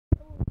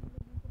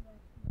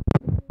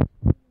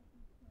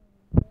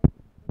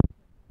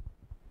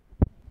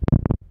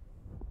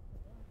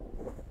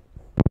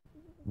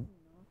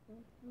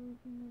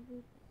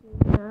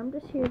I'm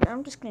just here.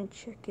 I'm just gonna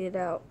check it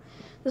out.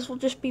 This will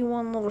just be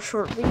one little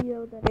short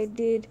video that I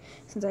did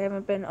since I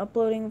haven't been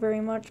uploading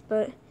very much.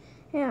 But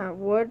yeah,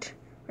 what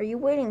are you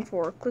waiting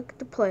for? Click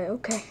to play.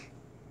 Okay,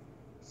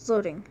 it's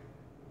loading.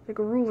 Like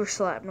a ruler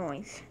slap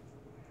noise.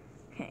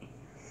 Okay.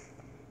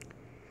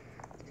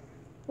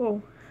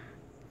 Whoa.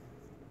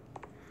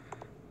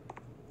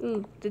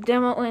 Ooh, the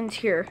demo ends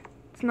here.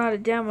 It's not a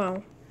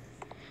demo,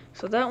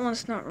 so that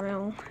one's not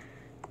real.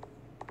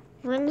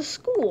 We're in the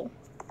school.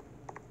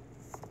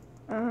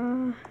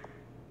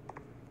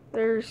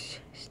 There's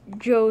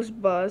Joe's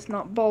bus,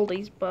 not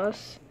Baldi's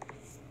bus.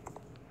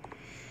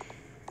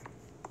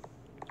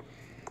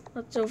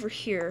 What's over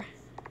here?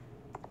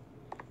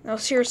 No,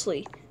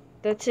 seriously,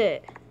 that's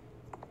it.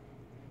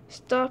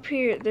 Stop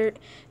here.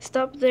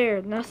 Stop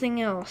there.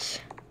 Nothing else.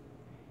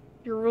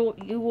 You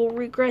will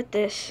regret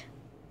this.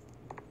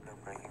 They're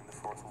breaking the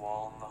fourth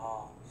wall in the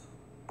halls.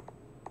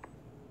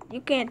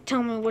 You can't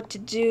tell me what to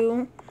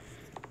do.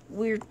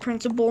 Weird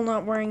principal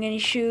not wearing any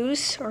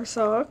shoes or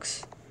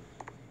socks.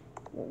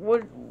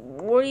 What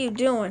are you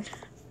doing?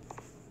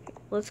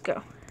 Let's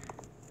go.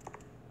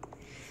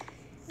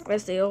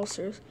 As the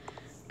ulcers.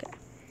 Okay.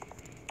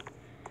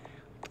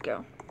 Let's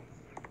go.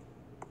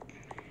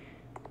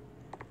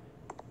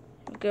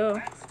 Go.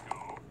 Let's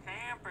go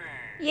camping.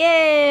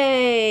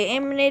 Yay!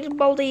 Animated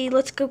Baldi,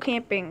 let's go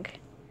camping.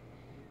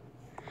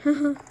 All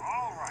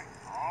right,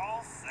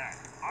 all set.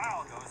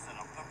 I'll go set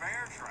up the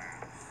bear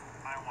traps.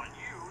 I want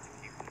you to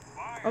keep the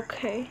fire.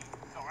 Okay.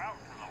 Go out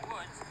to the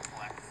woods and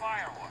collect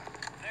firewood.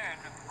 Then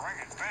bring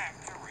it back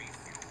to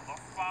refuel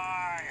the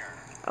fire.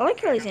 I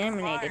like how he's The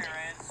animated. fire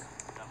is,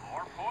 the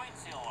more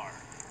points you'll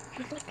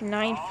earn. He's like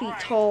 9 All feet right,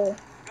 tall.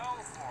 Go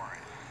for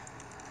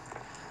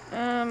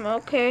it.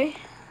 Okay.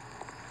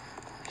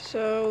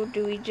 So,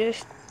 do we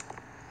just...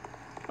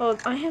 Oh,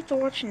 I have to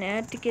watch an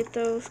ad to get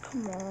those?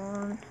 Come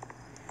on.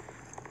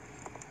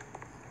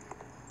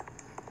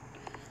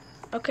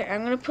 Okay,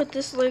 I'm gonna put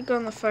this leg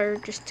on the fire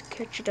just to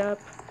catch it up.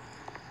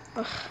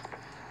 Ugh.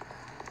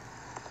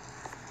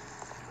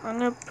 I'm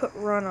gonna put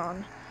run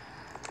on.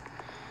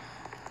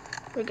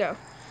 Here we go.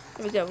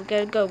 Here we go. We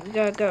gotta go. We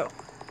gotta go.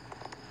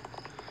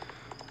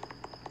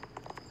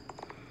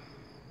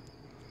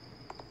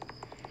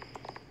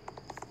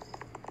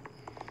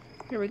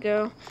 Here we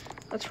go.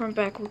 Let's run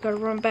back. We gotta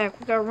run back.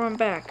 We gotta run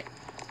back.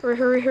 Hurry,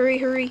 hurry, hurry,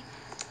 hurry.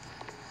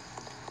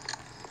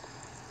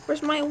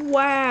 Where's my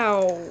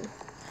wow?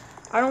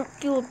 I don't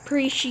feel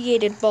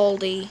appreciated,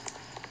 Baldi.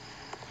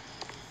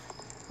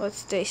 Let's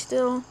stay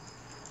still.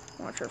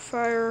 Watch our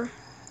fire.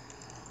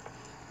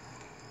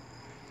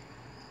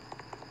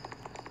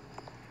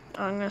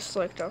 I'm gonna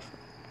select off.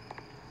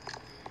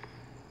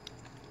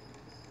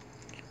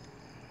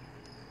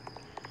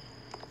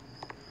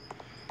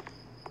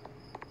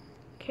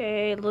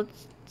 Okay,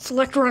 let's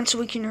select run so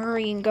we can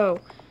hurry and go.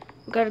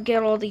 We gotta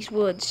get all these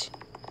woods.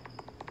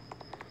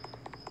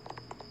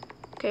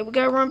 Okay, we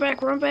gotta run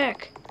back, run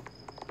back.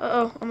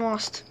 Uh-oh, I'm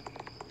lost.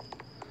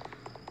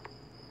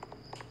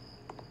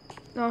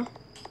 No.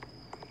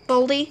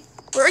 Baldi,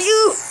 where are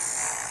you?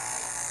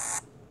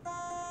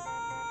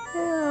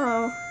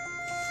 Oh.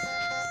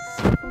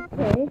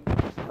 Okay,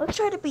 let's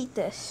try to beat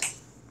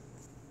this.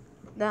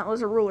 That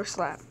was a ruler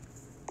slap.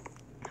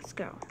 Let's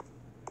go.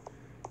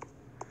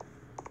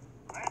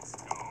 Let's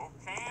go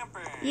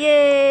camping.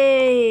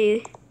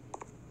 Yay!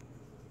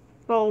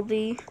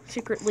 Baldi,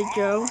 secretly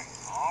Joe.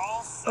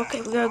 All set.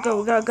 Okay, we gotta go,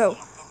 we gotta go.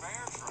 Set up the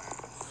bear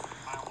traps.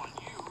 I want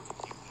you to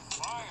keep the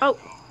fire Oh.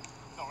 going.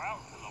 Go out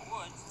to the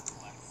woods and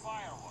collect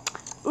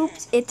firewood.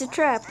 Oops, it's a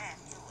trap. Back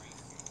to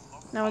refuel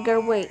the Now we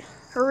gotta wait.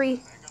 Hurry.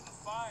 The bigger the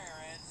fire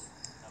is,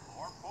 the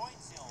more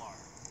points you'll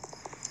earn.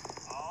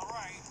 All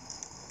right,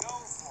 go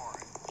for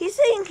it. He's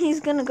saying he's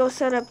gonna go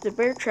set up the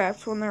bear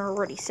traps when they're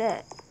already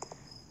set.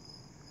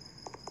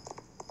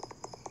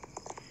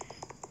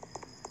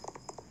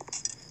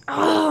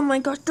 Oh my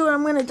gosh, dude,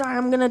 I'm gonna die,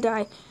 I'm gonna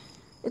die.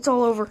 It's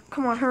all over.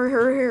 Come on, hurry,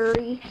 hurry,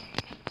 hurry.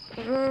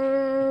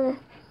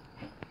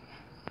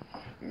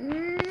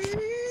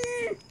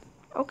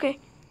 Okay,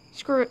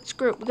 screw it,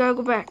 we gotta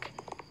go back.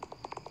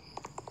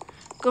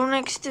 Go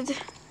next to the...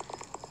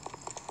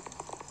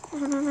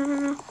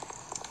 No.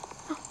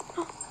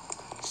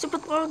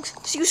 Stupid logs.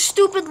 You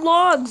stupid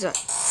logs.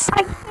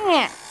 I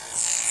can't.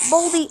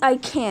 Baldi, I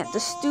can't. The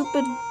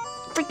stupid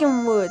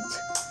freaking woods.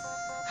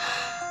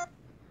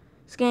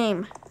 This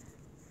game.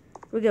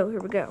 Here we go, here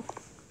we go.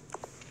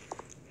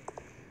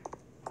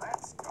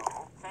 Let's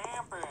go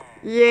camping.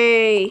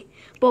 Yay.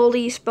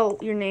 Baldi, you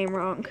spelled your name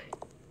wrong.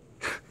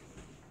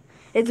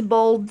 It's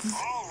Balds.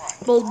 All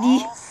right,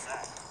 Baldi. all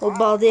set. Oh,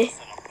 Baldi.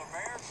 Set up the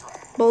bear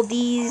trap.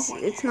 Baldi's.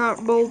 It's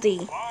not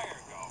Baldi. Fire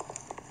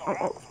go. Go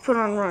Oh, put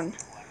on run.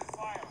 collect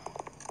firewood.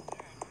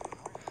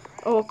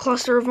 Oh, a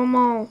cluster of them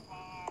all.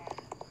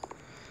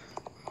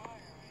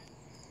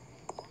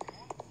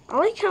 I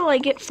like how I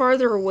get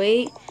farther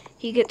away,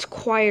 he gets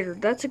quieter.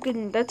 That's a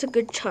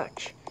good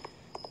touch.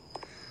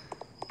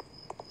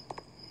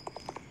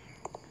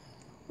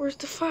 Where's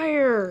the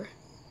fire?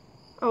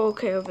 Oh,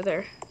 okay, over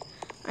there.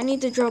 I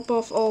need to drop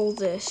off all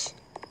this.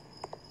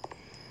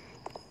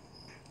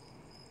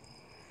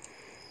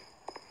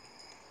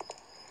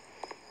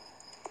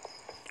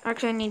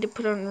 Actually, I need to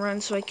put on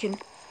run so I can...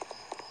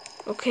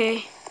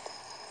 Okay.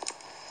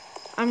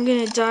 I'm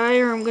gonna die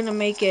or I'm gonna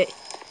make it.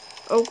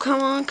 Oh,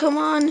 come on, come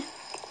on.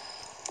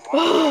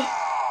 Oh!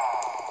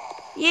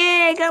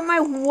 Yeah, I got my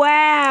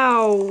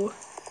wow.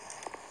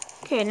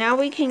 Okay, now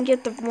we can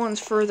get the ones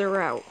further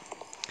out.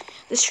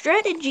 The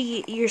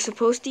strategy you're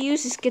supposed to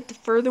use is get the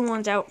further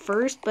ones out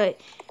first, but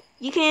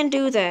you can't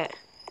do that.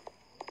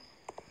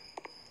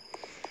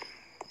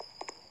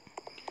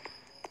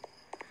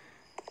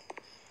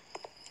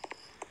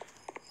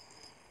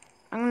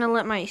 I'm gonna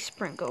let my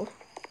sprint go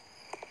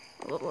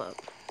a little up.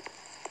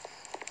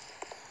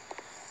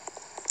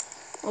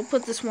 We'll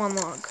put this one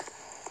log.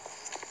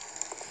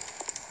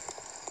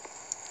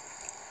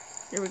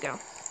 There we go.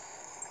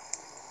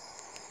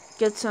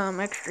 Get some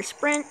extra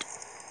sprint.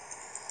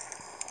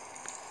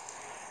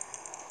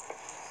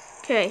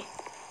 Okay.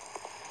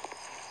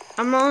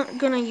 I'm not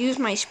gonna use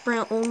my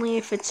sprint only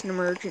if it's an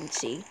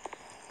emergency.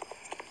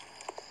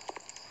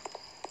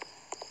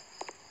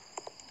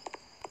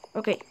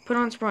 Okay, put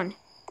on sprint.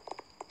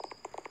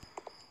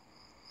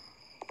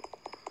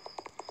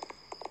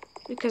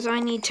 Because I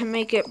need to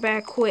make it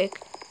back quick.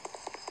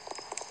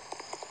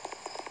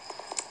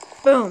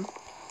 Boom.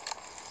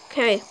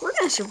 Okay, we're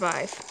gonna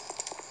survive.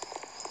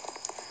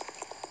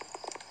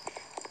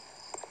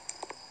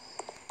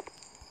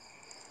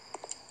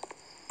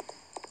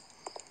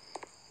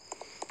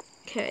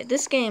 Okay,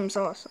 this game's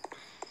awesome.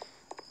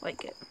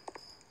 Like it.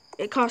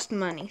 It cost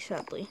money,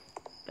 sadly.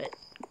 But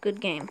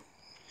good game.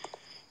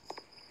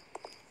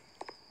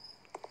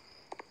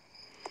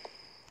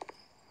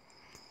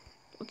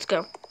 Let's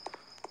go.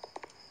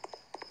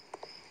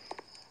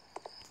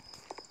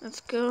 Let's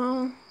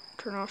go.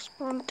 Turn off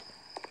sprint.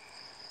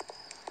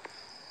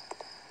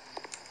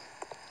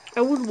 I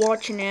would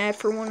watch an ad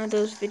for one of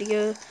those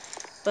videos,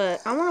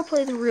 but I want to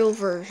play the real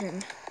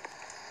version.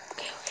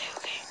 Okay, okay,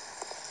 okay.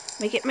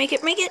 Make it, make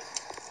it, make it!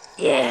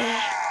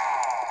 Yeah!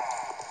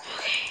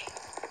 Okay.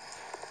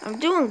 I'm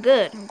doing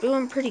good. I'm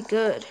doing pretty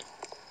good.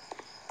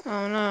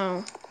 Oh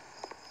no.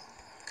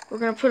 We're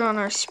gonna put on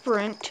our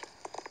sprint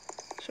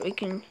so we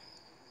can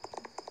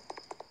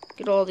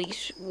get all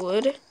these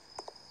wood.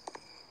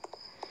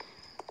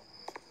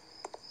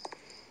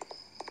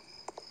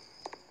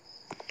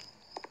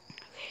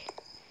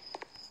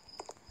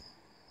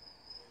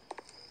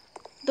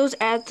 Those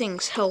ad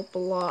things help a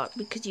lot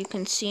because you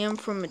can see them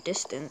from a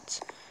distance.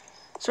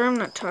 Sorry, I'm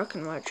not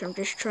talking much. I'm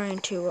just trying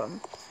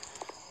to,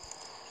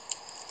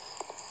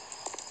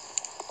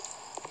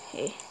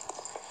 Hey.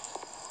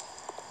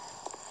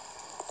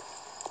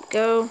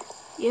 Go.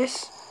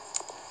 Yes.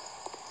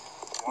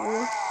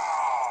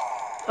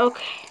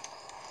 Okay.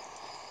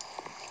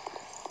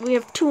 We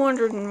have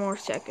 200 and more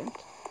seconds.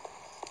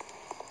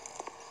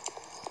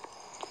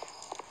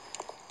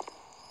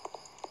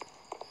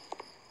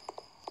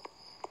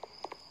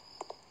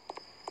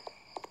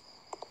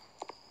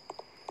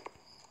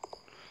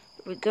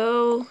 Here we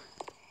go.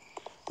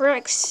 We're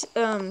at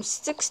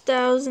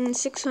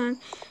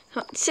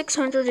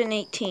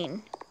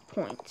 6,618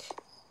 points.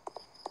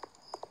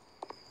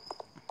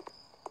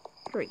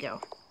 Here we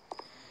go.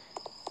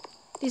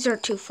 These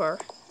aren't too far,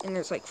 and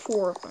there's like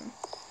 4 of them.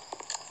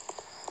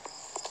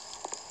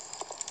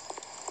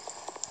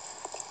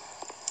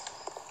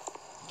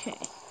 Okay.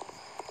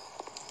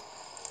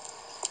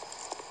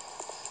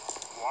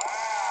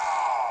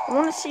 I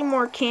want to see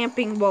more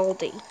camping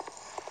Baldi.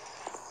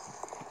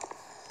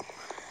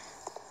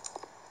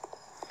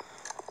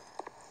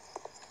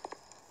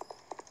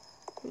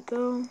 Here we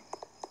go.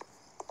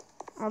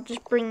 I'll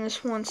just bring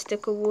this one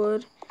stick of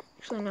wood.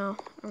 Actually, no.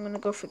 I'm going to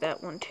go for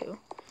that one, too.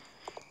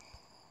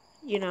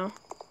 You know.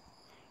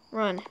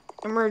 Run.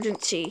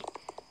 Emergency.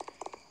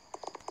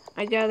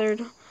 I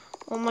gathered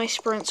all my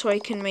sprint so I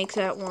can make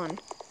that one.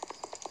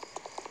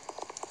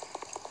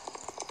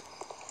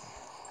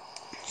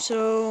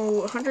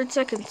 So, 100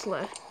 seconds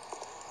left.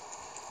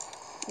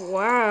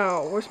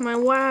 Wow. Where's my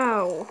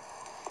wow?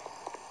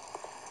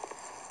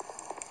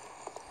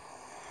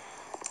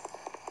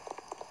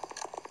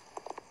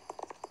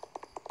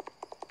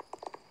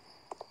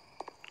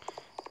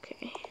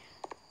 Okay.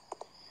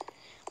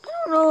 I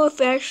don't know if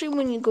actually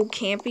when you go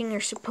camping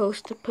you're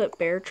supposed to put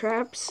bear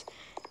traps.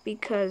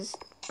 Because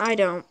I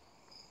don't.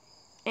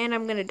 And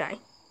I'm gonna die.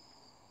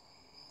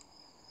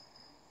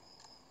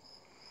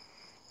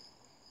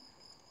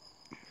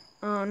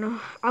 Oh no.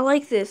 I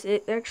like this.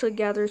 It actually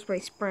gathers my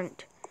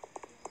sprint.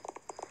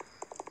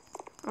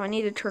 Oh, I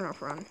need to turn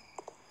off run.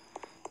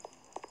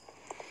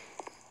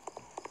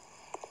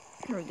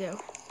 Here we go.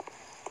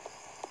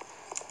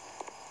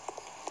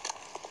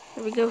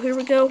 Here we go, here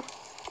we go.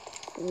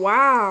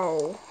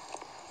 Wow.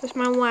 Where's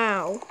my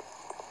wow?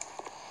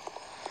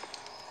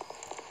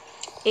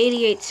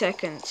 88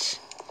 seconds.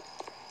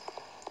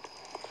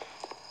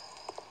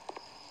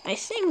 I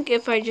think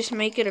if I just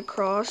make it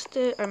across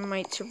it, I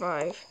might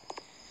survive.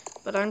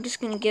 But I'm just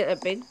gonna get a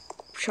big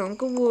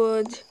chunk of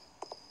wood.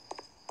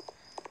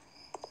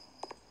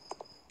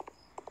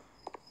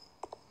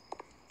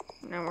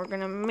 Now we're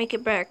gonna make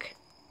it back.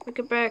 Make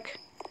it back.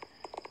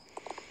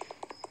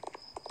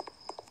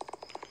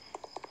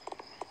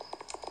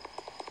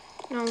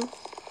 No.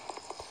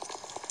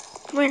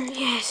 Come here.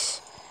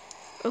 Yes.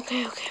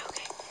 Okay.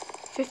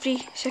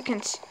 50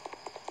 seconds.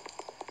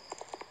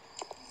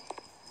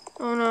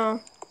 Oh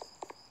no.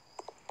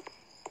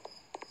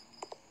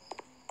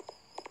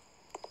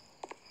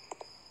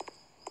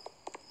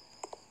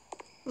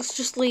 Let's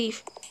just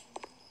leave.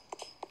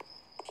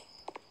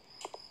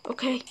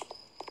 Okay.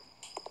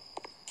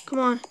 Come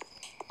on.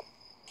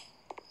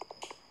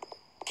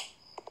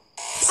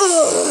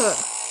 Ugh.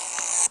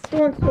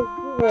 Doing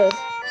so good.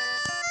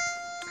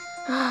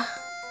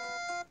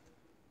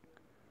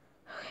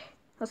 Okay.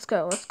 Let's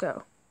go. Okay.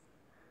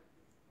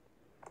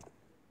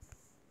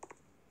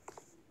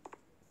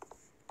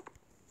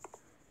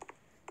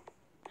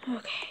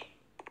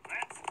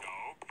 Let's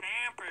go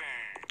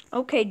camping.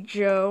 Okay,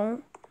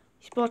 Joe.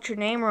 You spelled your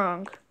name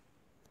wrong.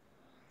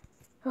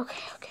 Okay.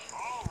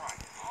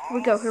 Here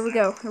we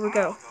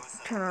go.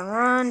 Turn on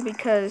run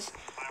because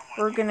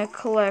we're gonna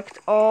collect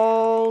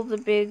all the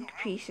big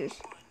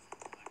pieces.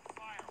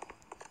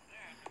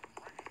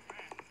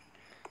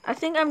 I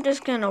think I'm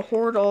just gonna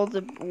hoard all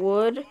the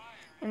wood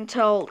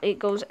until it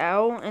goes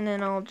out, and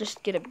then I'll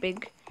just get a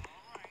big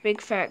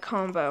fat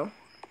combo.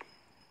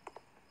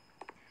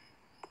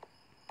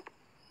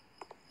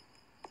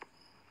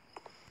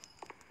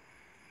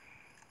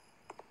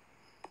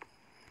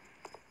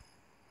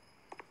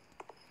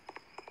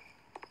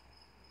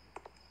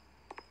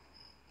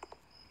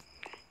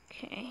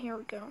 Okay, here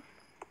we go.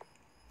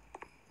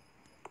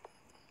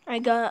 I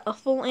got a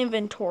full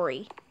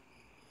inventory.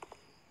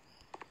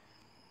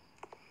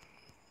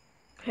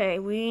 Okay,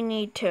 we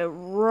need to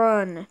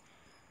run.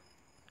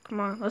 Come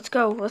on, let's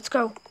go.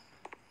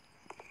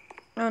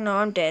 Oh no,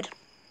 I'm dead.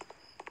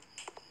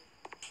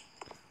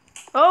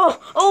 Oh,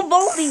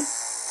 Baldi!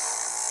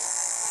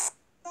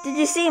 Did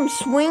you see him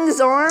swing his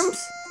arms?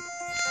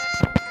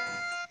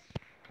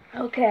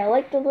 Okay, I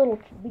like the little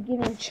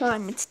beginning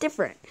chime. It's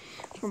different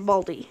from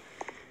Baldi.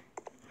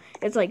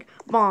 It's like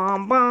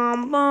bomb,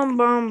 bomb, bomb,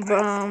 bomb,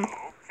 bomb. Let's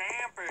go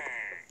camping.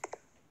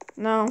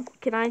 No,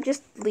 can I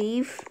just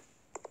leave?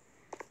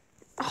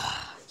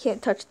 Oh,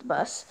 can't touch the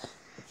bus.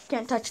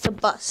 That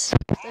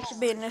should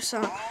be a new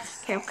song.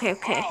 Okay. I'll go set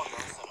up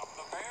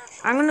the bear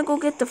I'm gonna go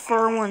get the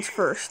fur ones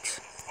first.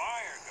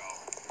 fire go.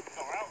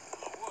 Go out to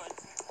the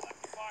woods and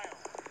collect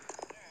firewood.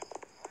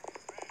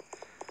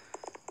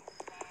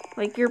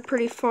 Like, you're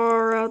pretty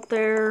far out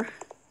there.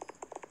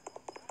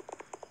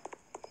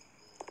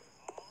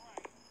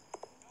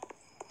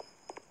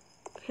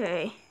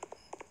 Okay.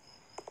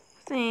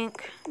 I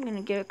think I'm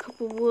gonna get a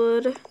couple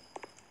wood.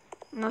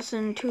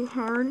 Nothing too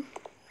hard.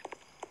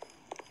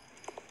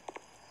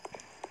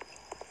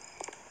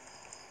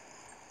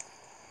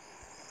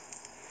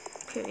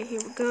 Okay, here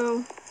we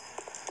go.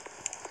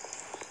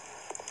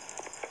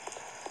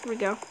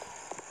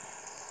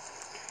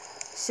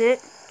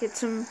 Sit, get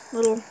some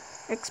little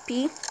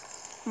XP.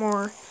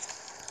 More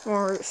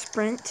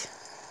sprint.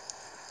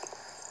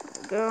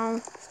 There we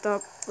go.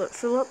 Stop, let it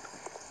fill up.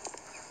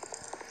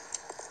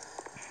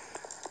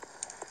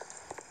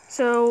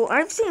 So,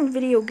 I've seen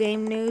video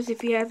game news.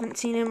 If you haven't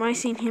seen him, I've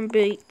seen him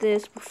beat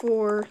this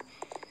before.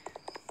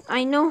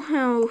 I know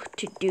how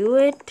to do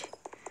it.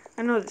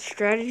 I know the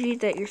strategy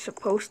that you're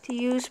supposed to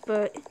use,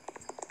 but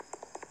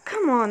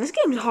come on, this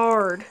game's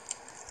hard.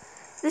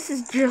 This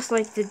is just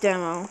like the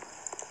demo.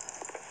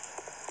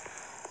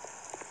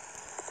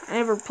 I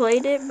never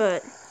played it,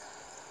 but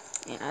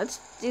yeah,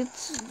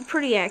 it's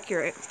pretty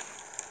accurate.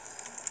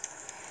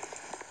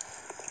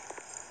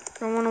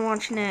 Don't want to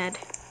watch an ad.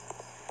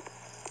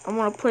 I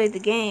want to play the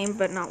game,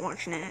 but not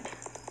watch an ad.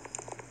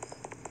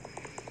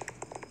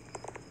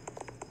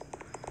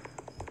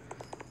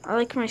 I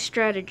like my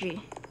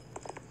strategy.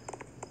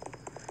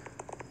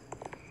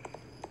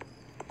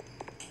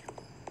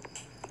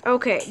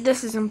 Okay,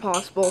 this is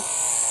impossible.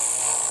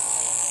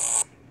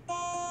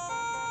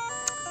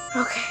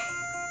 Okay.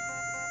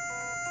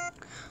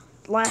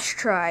 Last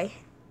try.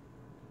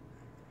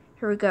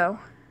 Here we go.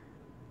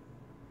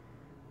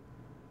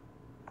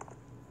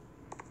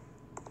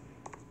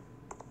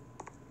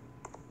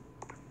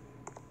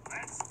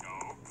 Let's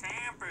go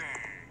camping.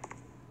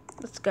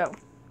 Let's go.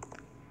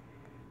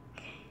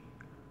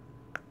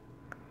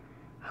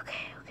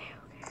 Okay.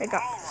 I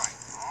got All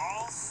this. right,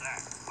 all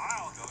set.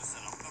 I'll go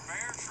set up the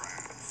bear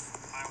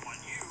traps. I want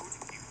you to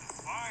keep the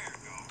fire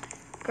going.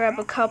 Grab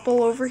a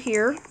couple over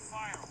here.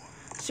 Firewood.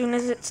 As soon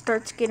as it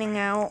starts getting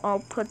out, I'll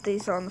put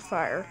these on the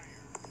fire.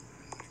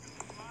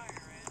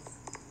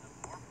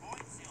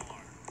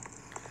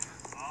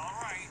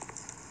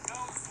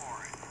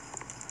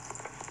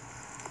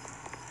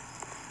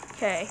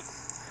 Okay,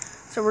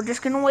 so we're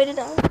just gonna wait it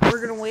out. We're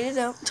gonna wait it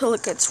out until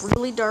it gets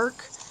really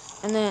dark,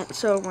 and then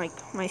so like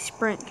my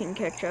sprint can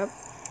catch up,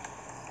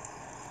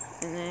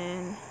 and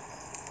then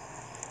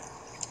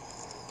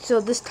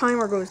so this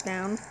timer goes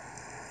down,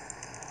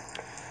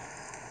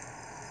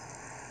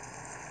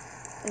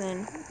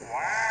 and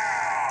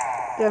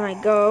then I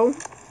go.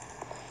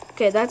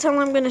 Okay, that's how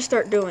I'm gonna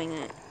start doing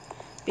it,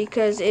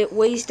 because it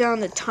weighs down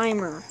the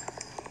timer.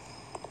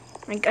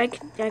 Like I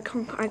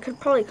could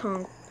probably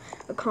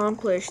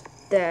accomplish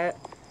that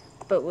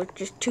but with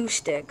just 2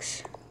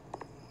 sticks.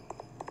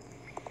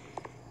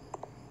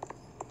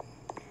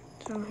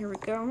 So here we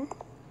go.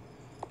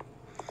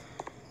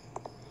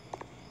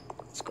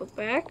 Let's go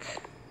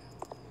back.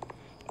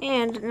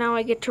 And now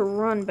I get to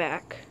run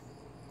back,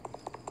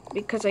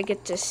 because I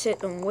get to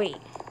sit and wait.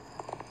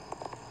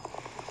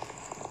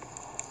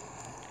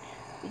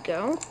 We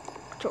go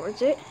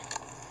towards it.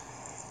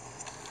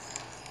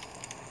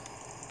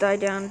 Die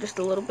down just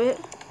a little bit.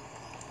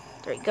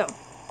 There you go.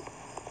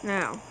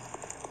 Now,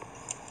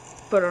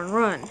 put on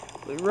run.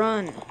 We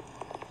run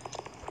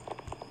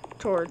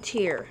towards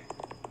here.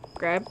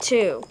 Grab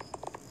 2.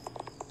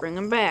 Bring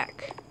them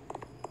back.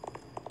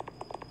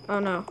 Oh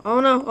no,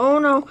 oh no, oh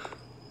no.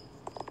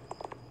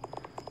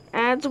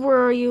 Ads, where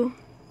are you?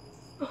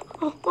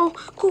 Oh,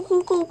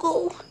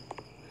 go.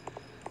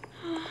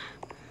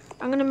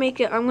 I'm gonna make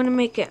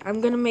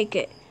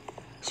it.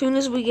 Soon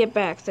as we get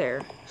back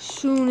there.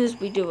 Soon as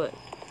we do it.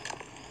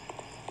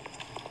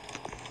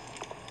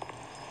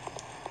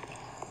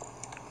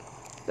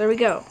 There we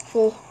go.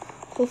 Full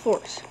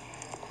force.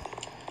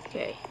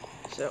 Okay,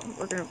 so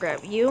we're gonna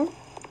grab you.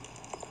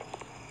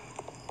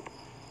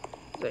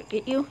 Does that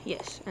get you?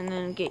 Yes, and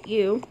then get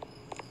you.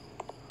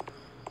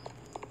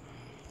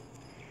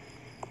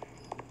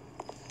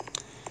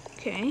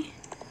 Okay,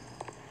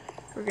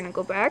 we're gonna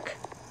go back.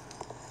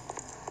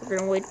 We're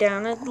gonna wait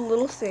down at the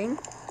little thing.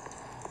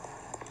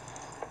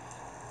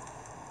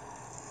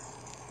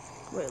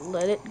 Wait,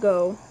 let it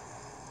go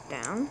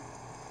down.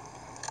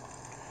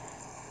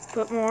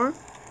 Put more.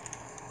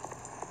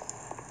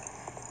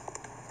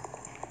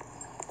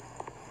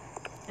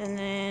 And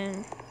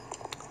then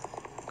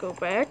go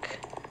back.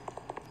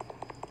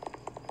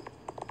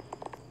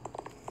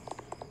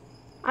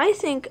 I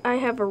think I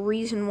have a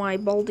reason why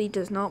Baldi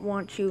does not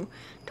want you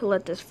to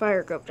let this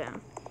fire go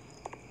down.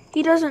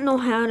 He doesn't know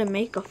how to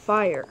make a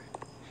fire.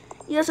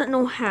 He doesn't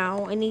know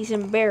how, and he's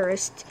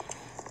embarrassed.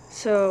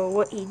 So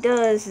what he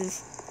does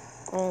is,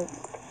 well,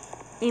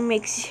 he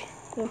makes,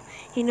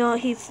 you know,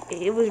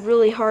 it was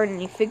really hard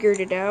and he figured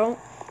it out,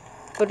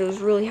 but it was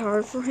really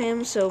hard for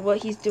him. So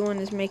what he's doing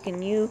is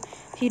making you.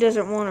 He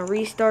doesn't want to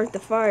restart the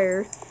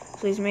fire,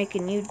 so he's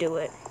making you do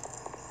it.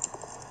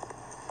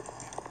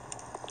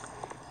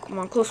 Come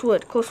on, close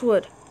wood, close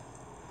wood.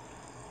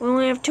 We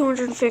only have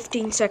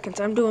 215 seconds.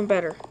 I'm doing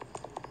better.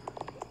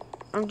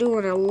 I'm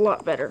doing a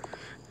lot better.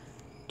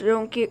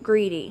 Don't get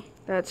greedy.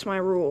 That's my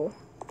rule.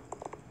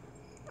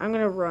 I'm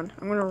gonna run.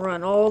 I'm gonna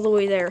run all the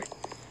way there,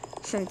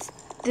 since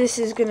this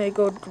is gonna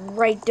go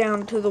right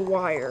down to the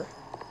wire.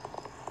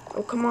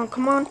 Oh, come on,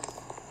 come on.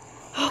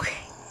 Okay.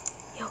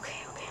 Okay.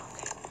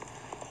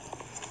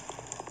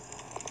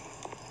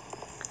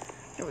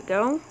 There we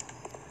go.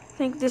 I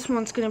think this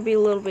one's gonna be a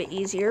little bit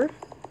easier.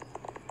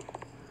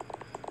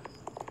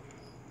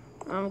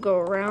 I'm gonna go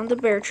around the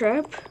bear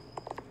trap.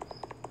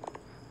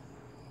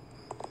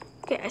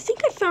 Okay, I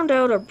think I found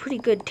out a pretty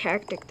good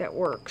tactic that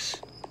works.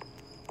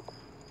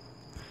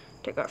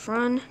 Take off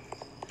run.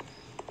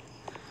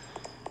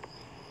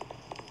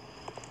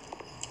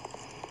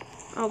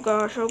 Oh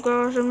gosh,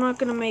 I'm not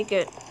gonna make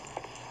it.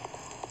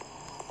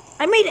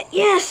 I made it,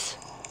 yes!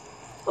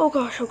 Oh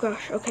gosh,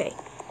 okay.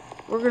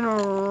 We're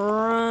gonna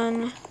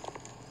run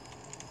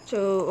to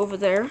over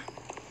there.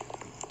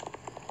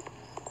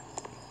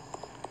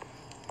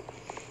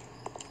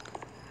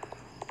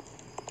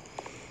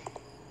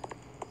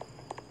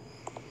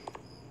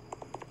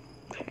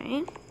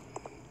 Okay.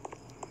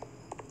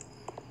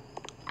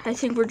 I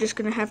think we're just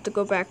gonna have to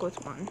go back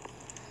with one.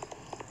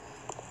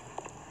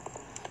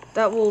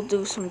 That will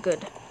do some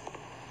good.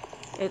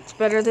 It's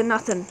better than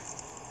nothing.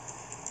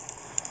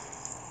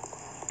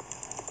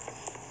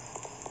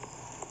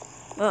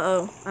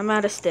 Uh-oh, I'm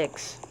out of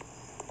sticks.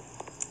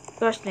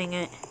 Gosh dang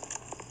it.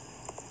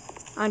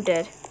 I'm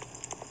dead.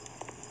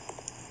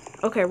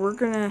 Okay, we're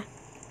gonna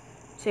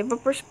save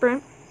up our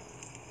sprint.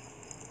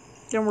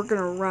 Then we're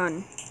gonna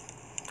run.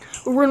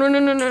 Run.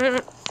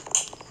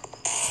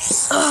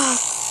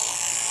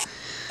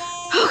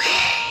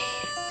 Okay.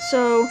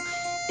 So,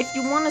 if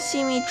you want to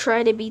see me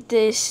try to beat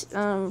this,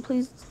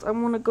 please, I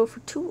want to go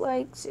for 2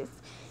 likes.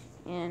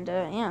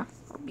 Yeah,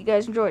 hope you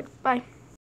guys enjoyed. Bye.